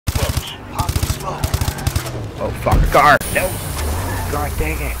motherfucker. Car! No! God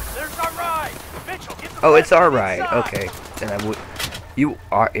dang it. There's our ride! Mitchell, get the Oh, it's rest alright. inside. Okay. Then I would... You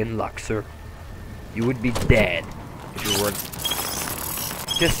are in luck, sir. You would be dead if you weren't.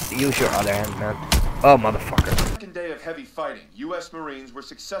 Just use your other hand, man. Oh, motherfucker. Second day of heavy fighting, U.S. Marines were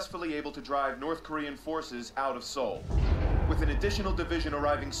successfully able to drive North Korean forces out of Seoul. With an additional division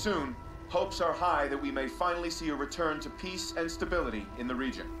arriving soon, hopes are high that we may finally see a return to peace and stability in the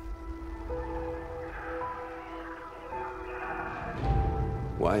region.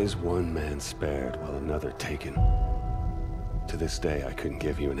 Why is one man spared while another taken? To this day, I couldn't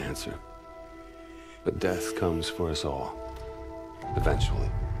give you an answer. But death comes for us all. Eventually.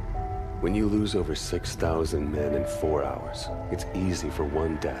 When you lose over 6,000 men in 4 hours, it's easy for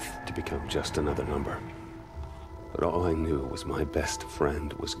one death to become just another number. But all I knew was my best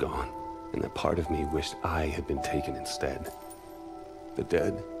friend was gone, and that part of me wished I had been taken instead. The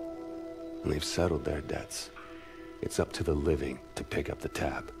dead, and they've settled their debts. It's up to the living to pick up the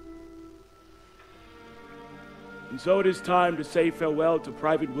tab. And so it is time to say farewell to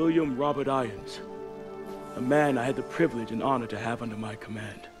Private William Robert Irons, a man I had the privilege and honor to have under my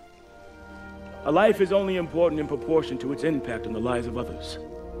command. A life is only important in proportion to its impact on the lives of others.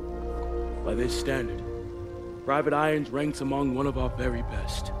 By this standard, Private Irons ranks among one of our very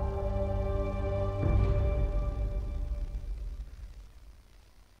best.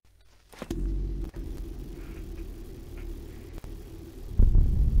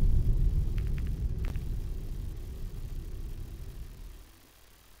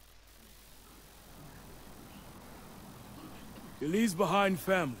 He leaves behind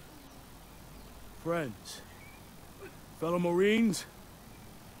family, friends, fellow Marines,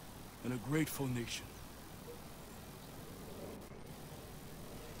 and a grateful nation.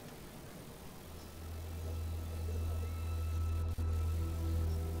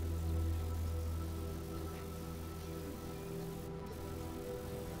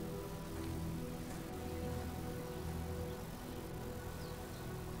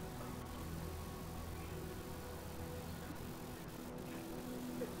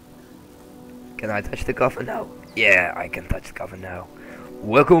 Can I touch the cover now? Yeah, I can touch the cover now.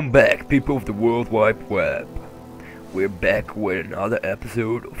 Welcome back, people of the World Wide Web. We're back with another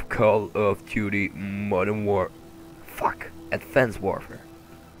episode of Call of Duty Modern War... Advanced Warfare.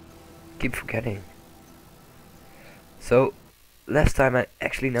 Keep forgetting. So, last time I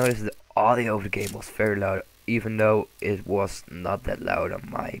actually noticed the audio of the game was very loud, even though it was not that loud on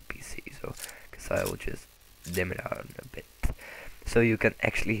my PC. So, because I will just dim it out a bit. So you can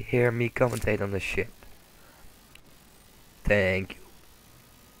actually hear me commentate on the ship. Thank you.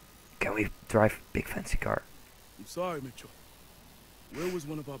 Can we drive a big fancy car? I'm sorry, Mitchell. Will was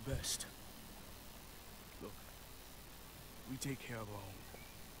one of our best. Look, we take care of our own.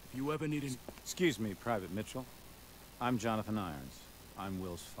 If you ever need any... Excuse me, Private Mitchell. I'm Jonathan Irons. I'm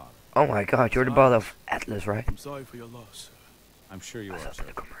Will's father. Oh my god, you're the boss of Atlas, right? I'm sorry for your loss, sir. I'm sure you I are, saw sir.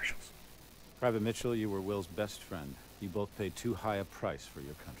 the commercials. Private Mitchell, you were Will's best friend. You both paid too high a price for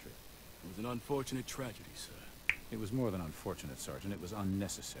your country. It was an unfortunate tragedy, sir. It was more than unfortunate, Sergeant. It was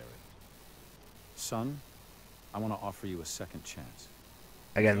unnecessary. Son, I want to offer you a second chance.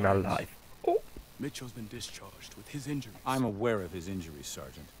 Again, not alive. Mitchell's been discharged with his injuries. I'm aware of his injuries,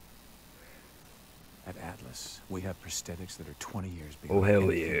 Sergeant. At Atlas, we have prosthetics that are 20 years beyond hell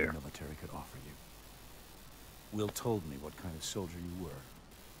anything yeah. the military could offer you. Will told me what kind of soldier you were.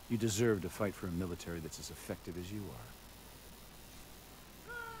 You deserve to fight for a military that's as effective as you are.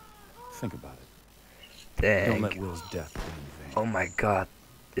 Think about it. Don't Dang. let Will's death be in vain. Oh my god.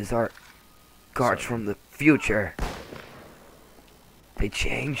 These are guards from the future. They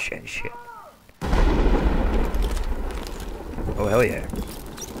change and shit. Oh hell yeah.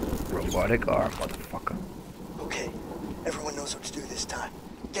 Robotic arm, motherfucker. Okay, everyone knows what to do this time.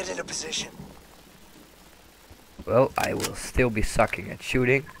 Get into position. Well, I will still be sucking at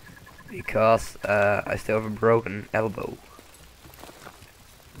shooting because I still have a broken elbow.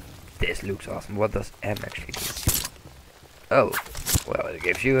 This looks awesome. What does M actually do? Oh, well, it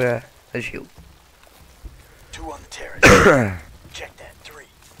gives you a shield. 2 on the terrace. Check that. 3.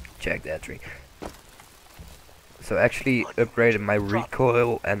 Check that tree. So actually upgraded my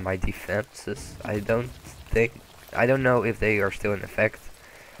recoil and my defenses. I don't know if they are still in effect.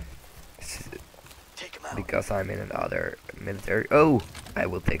 Take him out. Because I'm in another military. Oh, I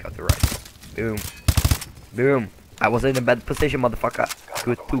will take out the right. Boom. Boom. I was in a bad position, motherfucker.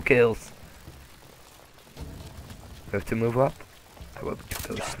 Good 2 kills. We have to move up. I will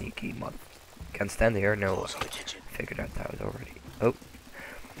go sneaky, mother. Can't stand here. No. Close on the kitchen. Figured that out already. Oh.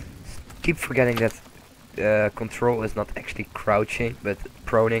 Keep forgetting that control is not actually crouching, but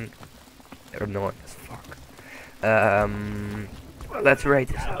proning. They're annoying as fuck. Well, let's raid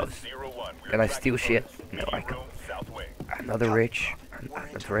this house. Can I steal shit? No, I can't. I'm not a rich. I'm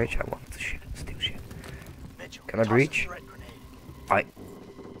not rich. I want to steal shit. Can I breach?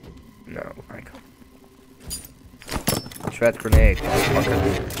 No, I can't. Threat grenade.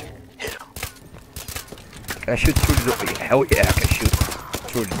 Okay. Can I shoot through the door? Hell yeah, I can shoot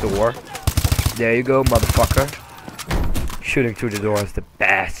through the door. There you go, motherfucker. Shooting through the door is the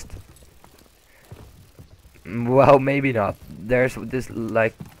best. Well, maybe not. There's this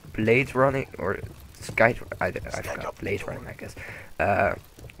like blade running or sky. I forgot blade running, I guess.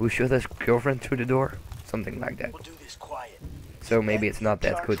 Who shot his girlfriend through the door? Something like that. We'll do this quiet. So maybe it's not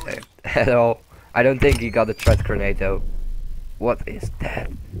that good at all. I don't think he got a threat grenade though. What is that?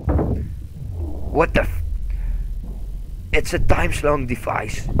 What the f— It's a time-slowing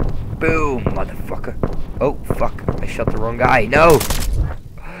device. Boom, motherfucker. Oh, fuck. I shot the wrong guy. No!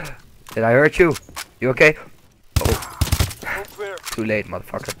 Did I hurt you? You okay? Oh. Too late,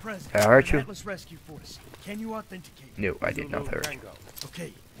 motherfucker. Did I hurt you? Can you authenticate? No, I did not hurt you.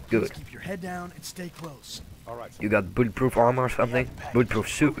 Okay. Good. Keep your head down and stay close. You got bulletproof armor or something? Bulletproof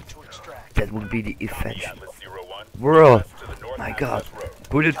suit. That would be the invention. World. My god.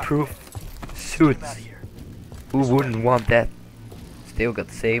 Bulletproof suits. Who wouldn't want that? Still got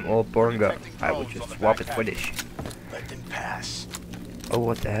the same old porn gun. I would just swap it for this shit. Let them pass. Oh,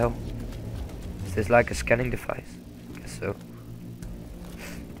 what the hell? Is this like a scanning device? Guess so.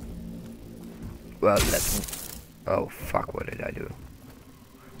 Well, let's... Oh, fuck, what did I do?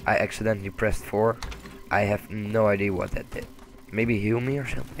 I accidentally pressed 4. I have no idea what that did. Maybe heal me or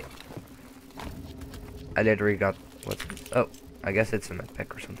something? I literally got... What? Oh, I guess it's a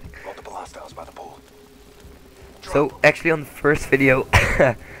medpack or something. Multiple hostiles by the pool. So, actually on the first video,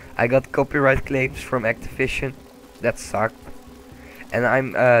 I got copyright claims from Activision. That sucked. And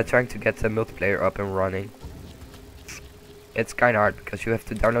I'm trying to get the multiplayer up and running. It's kinda hard because you have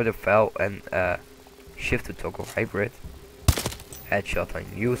to download a file and shift to toggle hybrid. Headshot on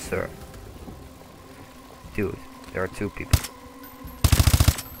you, sir. Dude, there are 2 people.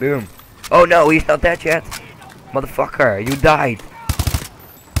 Boom. Oh no, he's not dead yet. Motherfucker, you died.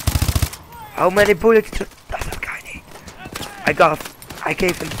 How many bullets does that guy need? I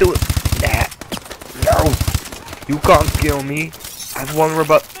gave him 2. Nah. No. You can't kill me. I have 1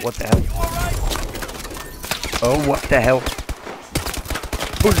 robot. What the hell? Oh, what the hell?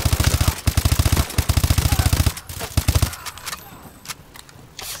 Push.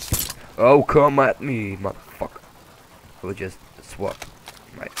 Oh, come at me, motherfucker. I will just swap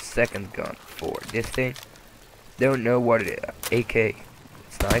my second gun for this thing. Don't know what it is. AK.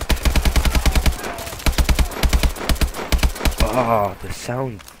 It's nice. Oh, the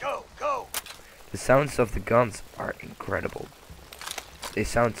sound. Go, go. The sounds of the guns are incredible. They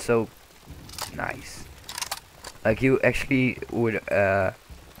sound so nice. Like you actually would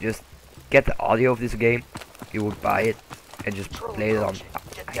just get the audio of this game. You would buy it and just play it on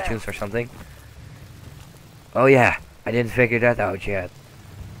iTunes or something. Oh yeah, I didn't figure that out yet.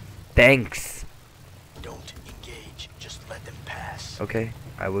 Thanks. Don't engage, just let them pass. Okay,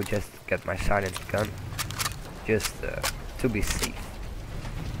 I will just get my silent gun. Just to be safe.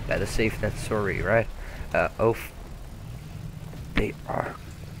 Better safe than sorry, right? Oh, they are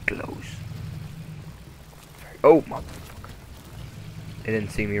close. Oh, motherfucker. They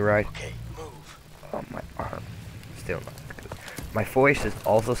didn't see me, right? Okay, move. Oh, my arm. Still not good. My voice is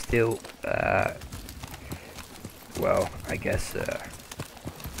also still, well, I guess,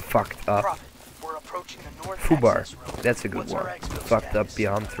 fucked up. Prophet, we're approaching the north Fubar. access road. That's a good What's our one. exfil Fucked up status?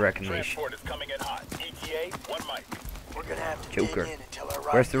 beyond recognition. Transport is coming in hot. ETA, 1 mic. We're gonna have to Joker. dig in until our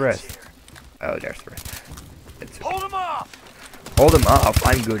ride Where's the gets rest? here. Oh, there's the rest. It's okay. Hold him off! Hold him off.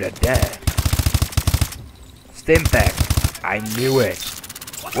 I'm good at that. Stimpack. I knew it.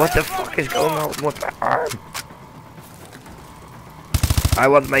 What the fuck is going on with my arm? I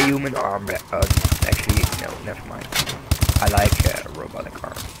want my human arm back. Actually, no, never mind. I like robotic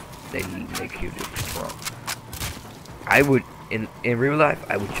arms. They make you look strong. I would, in real life,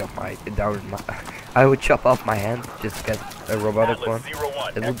 I would chop I would chop off my hand just to get a robotic one.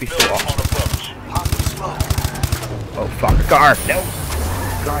 It would be so awesome. Pop the smoke. Oh fuck, car! No!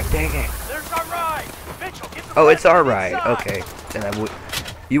 God dang it! There's our ride! Mitchell, get the Oh, it's rest alright. inside. Okay, then I would.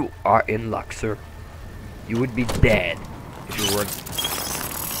 You are in luck, sir. You would be dead if you weren't.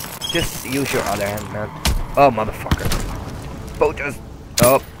 Just use your other hand, man. Oh, motherfucker. Photos.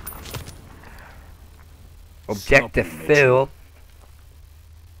 Oh. Objective failed.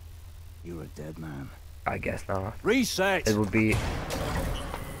 You're a dead man. I guess not. Reset! It would be.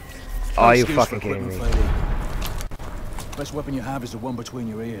 Are you Excuse fucking for kidding me? equipment failure. Best weapon you have is the one between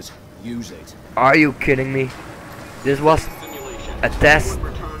your ears. Use it. Are you kidding me? This was a test.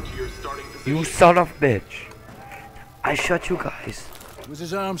 You son of a bitch. I shot you guys. It was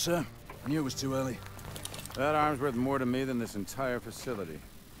his arm, sir. I knew it was too early. That arm's worth more to me than this entire facility.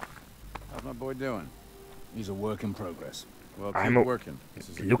 How's my boy doing? He's a work in progress. Well, I'm keep working. This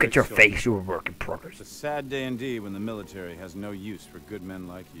is a Look great at your story. face, you're a work in progress. It's a sad day indeed when the military has no use for good men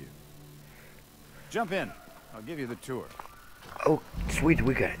like you. Jump in. I'll give you the tour. Oh, sweet,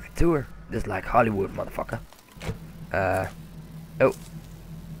 we got a tour. Just like Hollywood, motherfucker. Oh.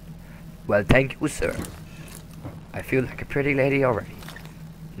 Well, thank you, sir. I feel like a pretty lady already.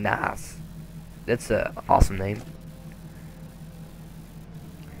 Nice. That's an awesome name.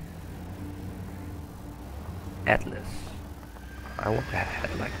 Atlas. I want to have a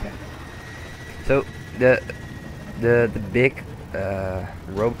hat like that. So the big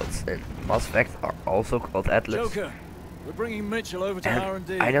robots in Mass Effect are also called Atlas. Joker, we're bringing Mitchell over to And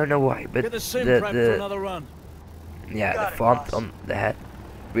R&D. I don't know why, but Get the sim prep for another run. yeah, Got the it, font boss. on the hat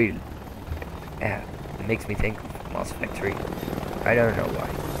really it makes me think of Mass Effect 3. I don't know why.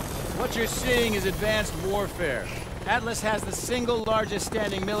 What you're seeing is advanced warfare. Atlas has the single largest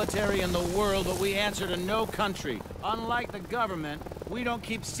standing military in the world, but we answer to no country. Unlike the government, we don't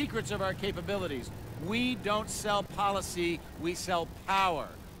keep secrets of our capabilities. We don't sell policy, we sell power.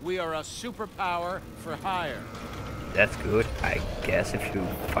 We are a superpower for hire. That's good, I guess, if you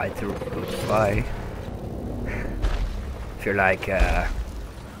fight through good fight. If you're like,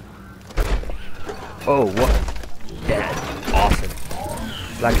 oh, what? That's awesome.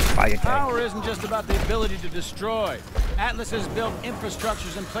 Like a fire tank. Power isn't just about the ability to destroy. Atlas has built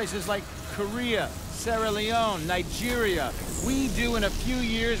infrastructures in places like Korea, Sierra Leone, Nigeria. We do in a few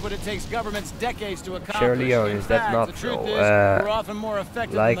years what it takes governments decades to accomplish. Sierra Leone, In is that fact, not the truth so, is, we're often more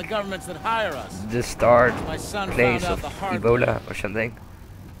effective like than the governments that hire us. the start My son place found out of the hard Ebola or something?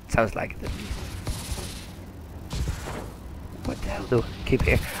 Sounds like it. What the hell do I keep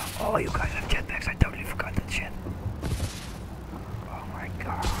here? Oh, you guys have jetpacks, I totally forgot that shit. Oh my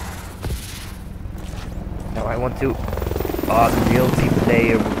god. Now I want to... Oh, the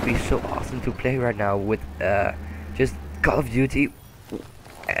multiplayer would be so awesome to play right now with just Call of Duty,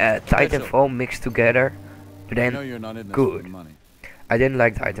 Titanfall mixed together. But I then, know you're not in this for the good. money. I didn't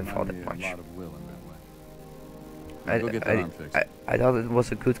like Titanfall that A much. lot of will in that way. Go get that arm fixed. I thought it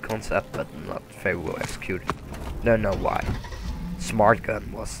was a good concept, but not very well executed. Don't know why. Smart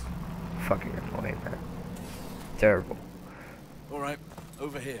gun was fucking annoying, man. Terrible. All right,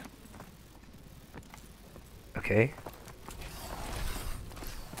 over here. Okay.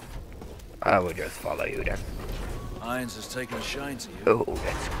 I will just follow you then. Irons has taken a shine to you. Oh,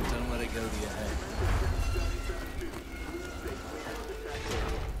 that's good. Don't let it go to your head.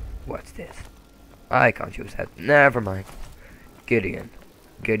 What's this? I can't use that. Never mind. Gideon.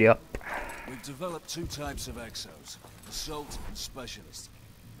 Giddy up. We've developed two types of exos, Assault and Specialist.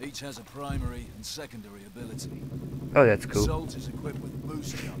 Each has a primary and secondary ability. Oh, that's cool. Assault is equipped with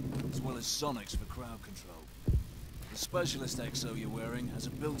boost jump, as well as sonics for crowd control. The Specialist exo you're wearing has a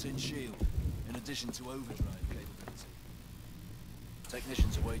built-in shield, in addition to overdrive capability.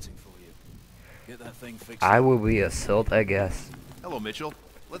 Technicians are waiting for you. Get that thing fixed. I will be Assault, I guess. Hello, Mitchell.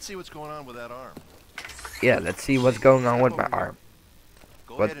 Let's see what's going on with that arm. Yeah, let's see what's going on with my arm.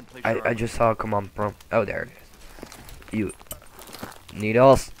 Go What? ahead and place your I arm. just saw a command prompt. Oh, there it is. You.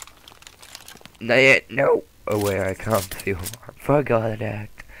 Needles. No, yeah, no. Oh, wait, I can't feel my arm. Forgot that.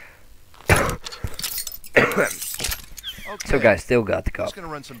 Okay. So, guys, still got the I'm cup. just gonna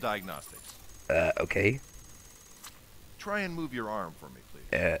run some diagnostics. Okay. Try and move your arm for me,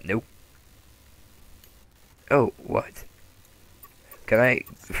 please. Nope. Oh, what? Can I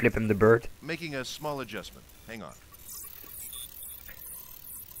flip him the bird? Making a small adjustment. Hang on.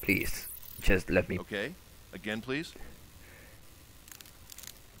 Please. Just let me... Okay. Again, please.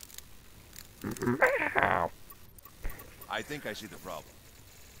 I think I see the problem.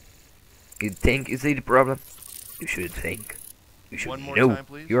 You think you see the problem? You should think. You should One more know. time,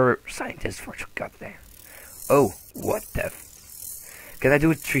 please. You're a scientist for goddamn. Oh, what the f... Can I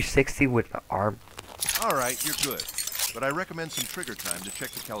do a 360 with my arm? All right, you're good. But I recommend some trigger time to check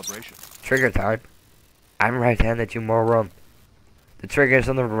the calibration. Trigger time? I'm right-handed, you moron. The trigger is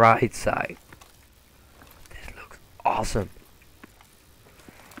on the right side. This looks awesome.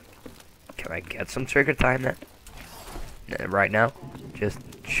 Can I get some trigger time then? Right now? Just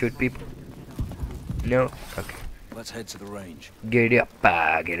shoot people? No? Okay. Let's head to the range. Get up,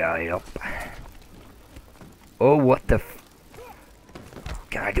 get up. Oh, what the f...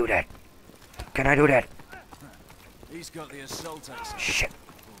 Can I do that? Can I do that? He's got the assault exo. Shit.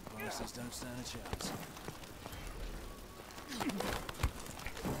 Bastards don't stand a chance.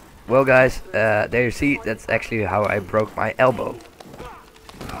 Well, guys, there you see, that's actually how I broke my elbow.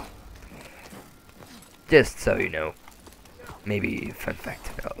 Just so you know. Maybe fun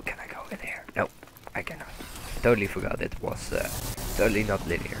fact. Oh, can I go in here? No, I cannot. Totally forgot it was totally not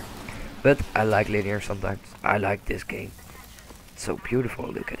linear. But I like linear sometimes. I like this game. So beautiful,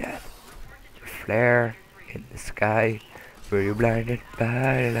 look at that. The flare in the sky. Were you blinded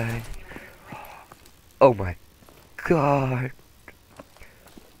by the light? Oh my god.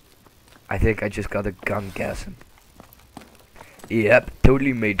 I think I just got a gun gasm. Yep,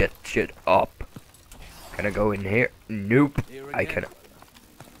 totally made that shit up. Can I go in here? Nope. I cannot.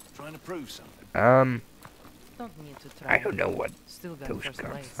 Trying to prove something. Don't need to try. I don't know what Still got those first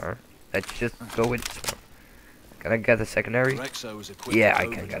guns place. are. Let's just go with this one. Can I get a secondary? Rexo is equipped Yeah, with I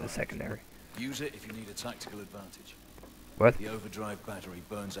can overdrive. get a secondary. Use it if you need a tactical advantage. What? The overdrive battery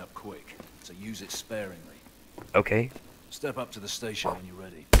burns up quick, so use it sparingly. Okay. Step up to the station when you're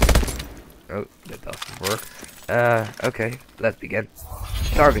ready. Oh, that doesn't work. Okay, let's begin.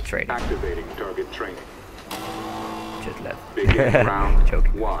 Target training. Activating target training. Just left. Begin round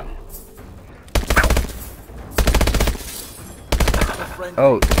Joking. 1.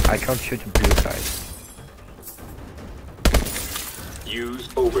 Oh, I can't shoot the blue guys. Use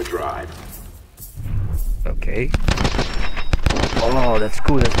overdrive. Okay. Oh, that's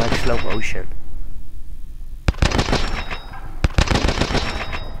cool. That's like slow motion.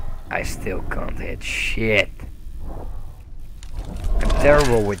 I still can't hit shit. I'm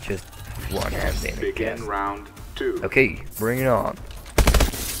terrible with just one hand in a Begin cast. round 2. Okay, bring it on.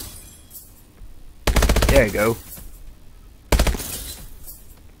 There you go.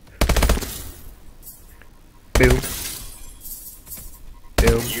 Boom.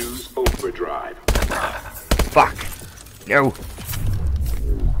 Boom. Use overdrive. Fuck. No.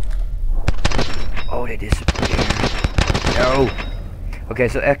 Oh, they disappeared. No. Okay,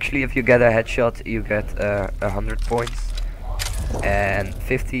 so actually if you get a headshot, you get 100 points. And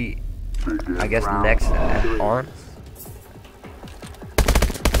 50, I guess, legs and arms.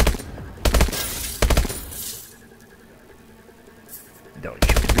 Don't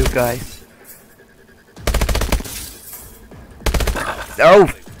shoot blue guys. No!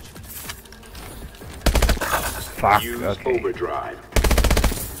 Fuck, Use okay. overdrive.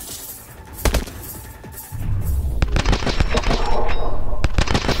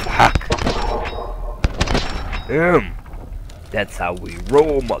 Fuck. That's how we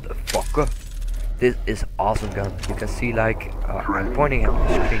roll, motherfucker. This is awesome gun. You can see, like, I'm pointing at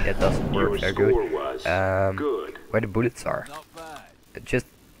the screen that doesn't work very good. Where the bullets are. Just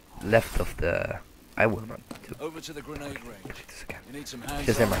left of the... I will not do. Over to the grenade range. You need some hands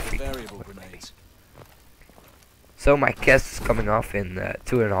Just in on my with feet. variable grenades. So my cast is coming off in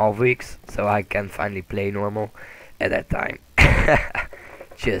 2.5 weeks, so I can finally play normal at that time.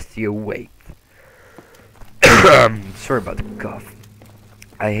 Just you wait. Sorry about the cough.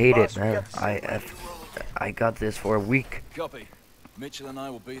 I hate it, man. I got this for a week. Copy. Mitchell and I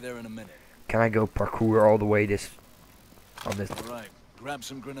will be there in a minute. Can I go parkour all the way on this? Alright, grab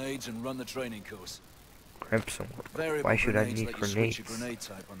some grenades and run the training course. Grab some. Variable Why should I grenades need let you switch grenades? your grenade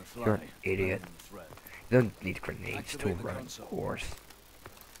type on the fly, You're an idiot. rather than threat. You don't need grenades Activate to the run a console. course.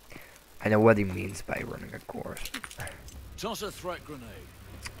 I know what he means by running a course. Toss a threat grenade.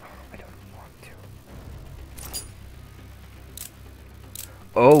 I don't want to.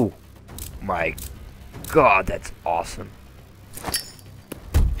 Oh my god, that's awesome.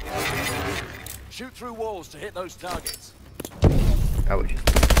 Shoot through walls to hit those targets. I would just...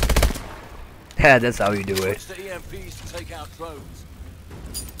 Yeah, that's how you do it. Switch to EMPs to take out drones.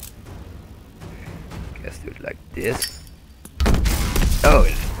 Guess do it like this. Oh,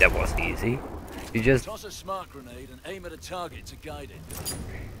 that was easy. You just... Toss a smart grenade and aim at a target to guide it.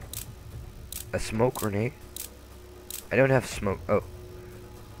 A smoke grenade? I don't have smoke... Oh.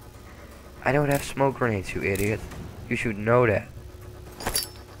 I don't have smoke grenades, you idiot. You should know that.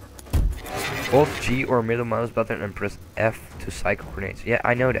 Hold G or middle mouse button and press F to cycle grenades. Yeah,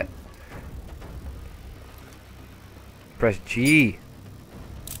 I know that. Press G.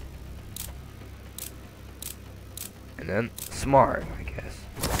 And then smart, I guess.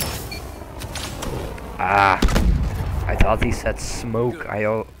 Ah. I thought he said smoke.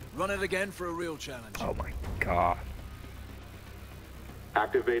 Run it again for a real challenge. Oh my god.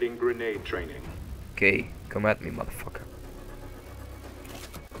 Activating grenade training. Okay, come at me, motherfucker.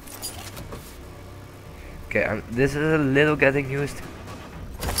 Okay, this is a little getting used to.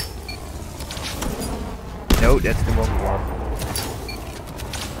 No, that's the wrong one.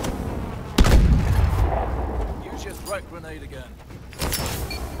 Use your threat grenade again.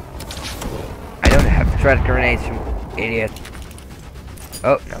 I don't have threat grenades, you idiot.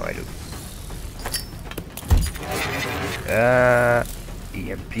 Oh, now I do.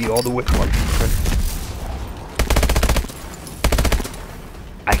 EMP all the way.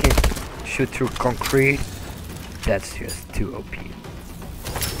 I can shoot through concrete. That's just too OP.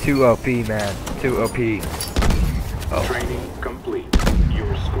 Too OP, man. Too OP. Oh. Training complete.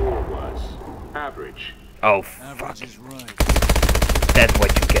 Your score was average. Oh, fuck. Average is right. That's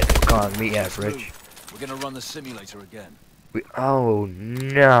what you get for calling me average. We're gonna run the simulator again. Oh,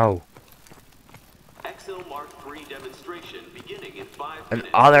 no. Excel Mark III demonstration beginning in 5 And minutes.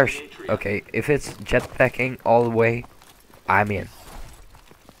 others. Okay, if it's jetpacking all the way, I'm in.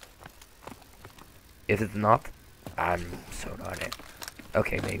 If it's not, I'm so not in.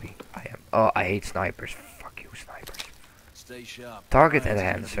 Okay, maybe I am. Oh, I hate snipers. Fuck you, snipers. Stay sharp. Target Ryan's gonna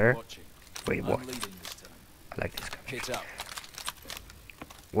be enhancer. watching. Wait, I'm what? leading this time. I like this guy. Kit up.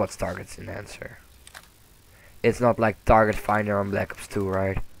 What's target enhancer? It's not like target finder on Black Ops 2,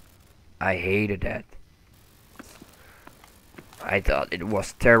 right? I hated that. I thought it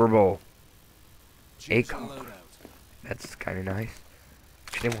was terrible. Choose a ACOG. loadout. That's kind of nice.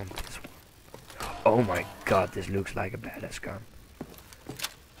 Actually, I want this one. Oh my god, this looks like a badass gun.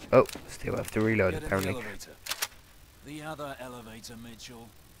 Oh, still have to reload Get in the apparently. elevator. The other elevator, Mitchell.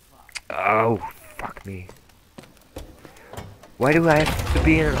 Fuck. Oh, fuck me. Why do I have to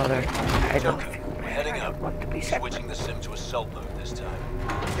be in another? I don't feel We're heading I up. don't want to be separate. Switching the sim to assault mode this time.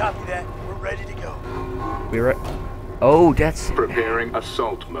 Copy that. We're ready to go. We're oh, that's Preparing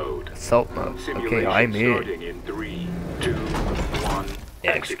assault mode. assault mode. Simulation Okay, I'm in. starting in 3, 2, 1.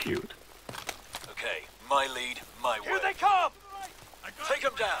 Execute. Okay, my lead, my way. Here they come! Take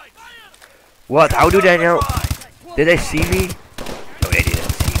them down. What? How do they know? Did they see me? No, they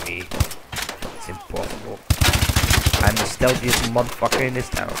didn't see me. It's impossible. I'm the stealthiest motherfucker in this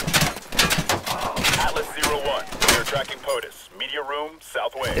town. Atlas 01, we're tracking POTUS. Media room,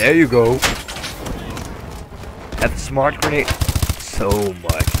 southwest. There you go. Have a smart grenade. So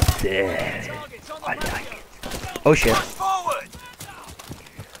much damage. I like it. Oh shit.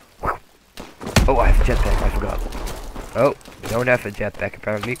 Oh, I have a jetpack. I forgot. Oh, we don't have a jetpack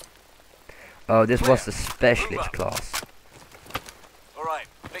apparently. Oh, this was the specialist class. Alright,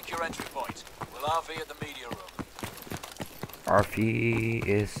 pick your entry point. We'll RV at the media room. RV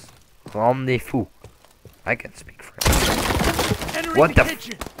is rendezvous. I can speak French. Entering What the the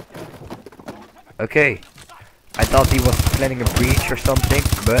kitchen. Okay. I thought he was planning a breach or something,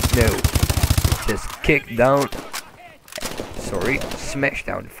 but no. Just kick down. Sorry, smash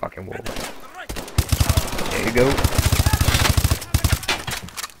down the fucking wall. There you go.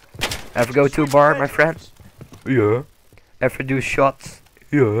 Ever go to a bar, my friend? Yeah. Ever do shots?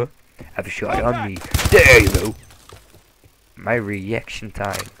 Yeah. Have a shot on me. There you go. My reaction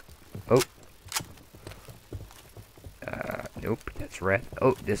time. Oh. Nope, that's red.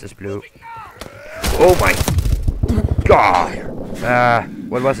 Oh, this is blue. Oh my god.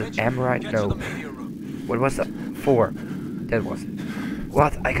 What was it? Emerald? No. What was that? 4. That was it.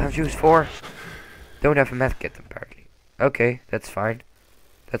 What? I can't use 4? Don't have a medkit apparently. Okay, that's fine.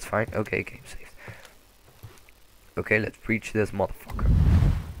 That's fine. Okay, game saved. Okay, let's breach this motherfucker.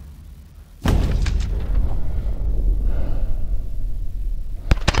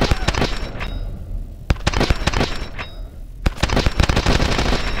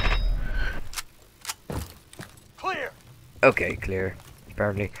 Clear. Okay, clear.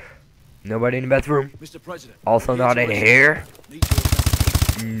 Apparently. Nobody in the bathroom. Mr. President. Also not in here. Need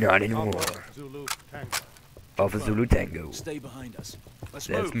to Not anymore. Alpha Zulu Tango. stay behind us. Let's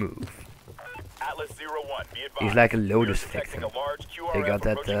Let's move. move. Atlas 01, be advised. He's like a We're Lotus detecting victim. a large QRF They got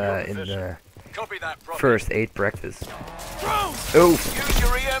that approaching your in position. the Copy that, Prophet. first aid practice. Drone! Oh, Use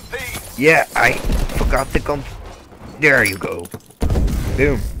your EMP. yeah, I forgot to come. There you go.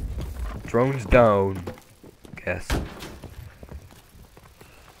 Boom. Drones down. Guess.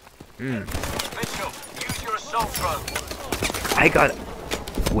 Mitchell, use your assault drone. I got.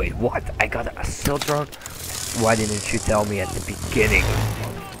 Wait, what? I got an assault drone? Why didn't you tell me at the beginning?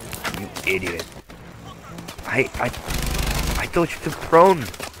 You idiot. I told you to prone.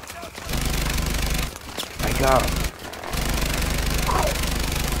 My god.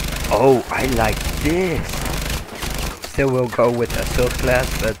 Oh, I like this. Still will go with assault class,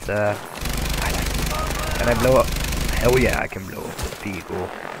 but I like it. Can I blow up? Hell yeah, I can blow up the vehicle.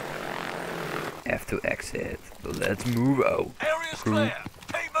 Have to exit. Let's move out. Area's Crew. clear.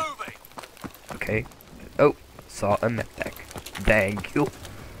 Keep moving. Okay. Oh, saw a medpack. Thank you.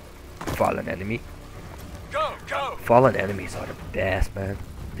 Fallen enemy. Go, go. Fallen enemies are the best, man.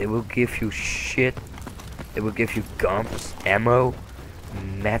 They will give you shit. They will give you guns, ammo,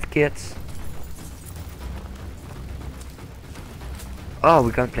 medkits. Oh,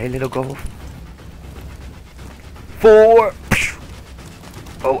 we can play a little golf. 4.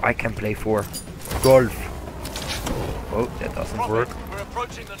 Oh, I can play 4 golf. Oh, that doesn't work. We're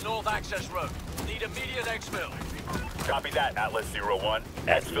approaching the north access road. Need immediate exfil. Copy that, Atlas 01.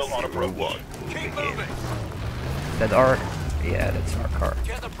 Exfil on approach. Keep moving. Is that our? Yeah, that's our car.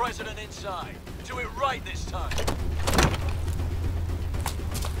 Get the president inside. Do it right this time.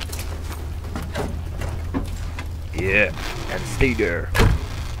 Yeah, and stay there.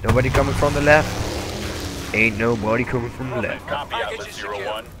 Nobody coming from the left. Ain't nobody coming from the left. Copy Atlas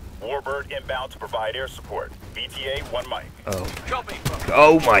 01. Warbird inbound to provide air support. BTA 1 mic. Oh.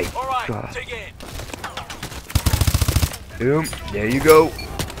 Oh my god. Boom. There you go.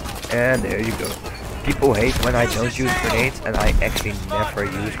 And there you go. People hate when I don't use grenades, and I actually never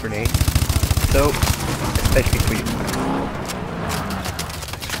use grenades. So, especially for you.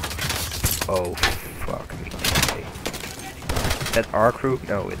 Oh, fuck me. Okay. Is that our crew?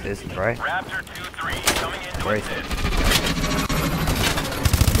 No, it isn't, right? Raptor 2-3 coming into Where is it?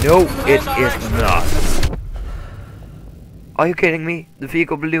 No, it is not. Are you kidding me? The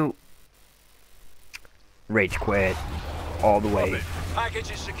vehicle blew. Rage quit. All the way.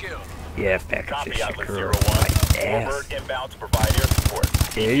 Package is secure. Yeah, package is secure. My ass. Warbird inbound to provide air support.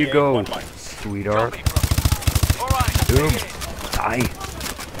 There you go, sweetheart. Boom. Die.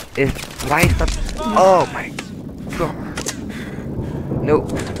 Why is that? Oh my god. No.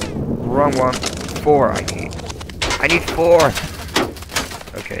 Wrong one. 4 I need. I need 4.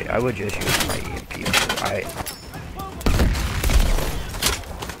 Okay, I would just use my EMP.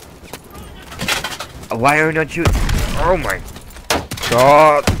 Why are you not shooting? Oh my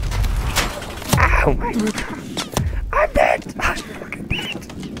god. Oh my god. I'm dead. I'm fucking dead.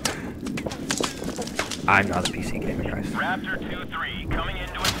 I'm not a PC gamer, guys. Raptor 2-3 coming in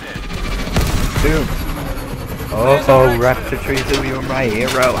to assist. Boom. Oh, Raptor 3-2, you're my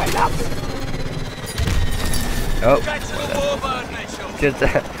hero. I love it. Oh, just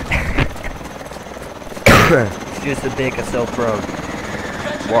it's just a big assault drone.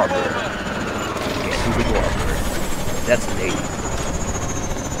 Warbird. Okay, stupid Warbird. That's an 80.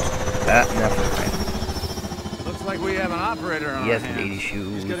 Never mind. Looks like we have an operator on He has our an 80 hands.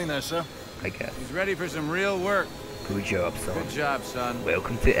 shoes. He's getting there, sir. I guess. He's ready for some real work. Good job, son. Good job, son.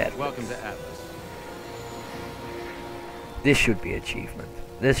 Welcome to Atlas. Welcome to Atlas. This should be an achievement.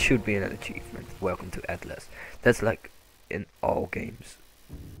 This should be an achievement. Welcome to Atlas. That's like in all games.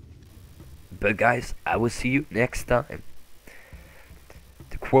 But guys, I will see you next time.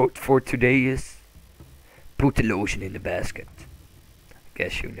 The quote for today is, put the lotion in the basket. I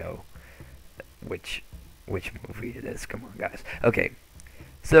guess you know which movie it is. Come on, guys. Okay,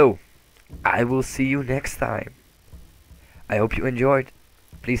 so I will see you next time. I hope you enjoyed.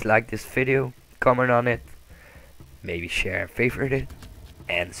 Please like this video, comment on it, maybe share and favorite it,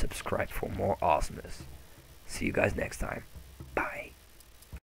 and subscribe for more awesomeness. See you guys next time.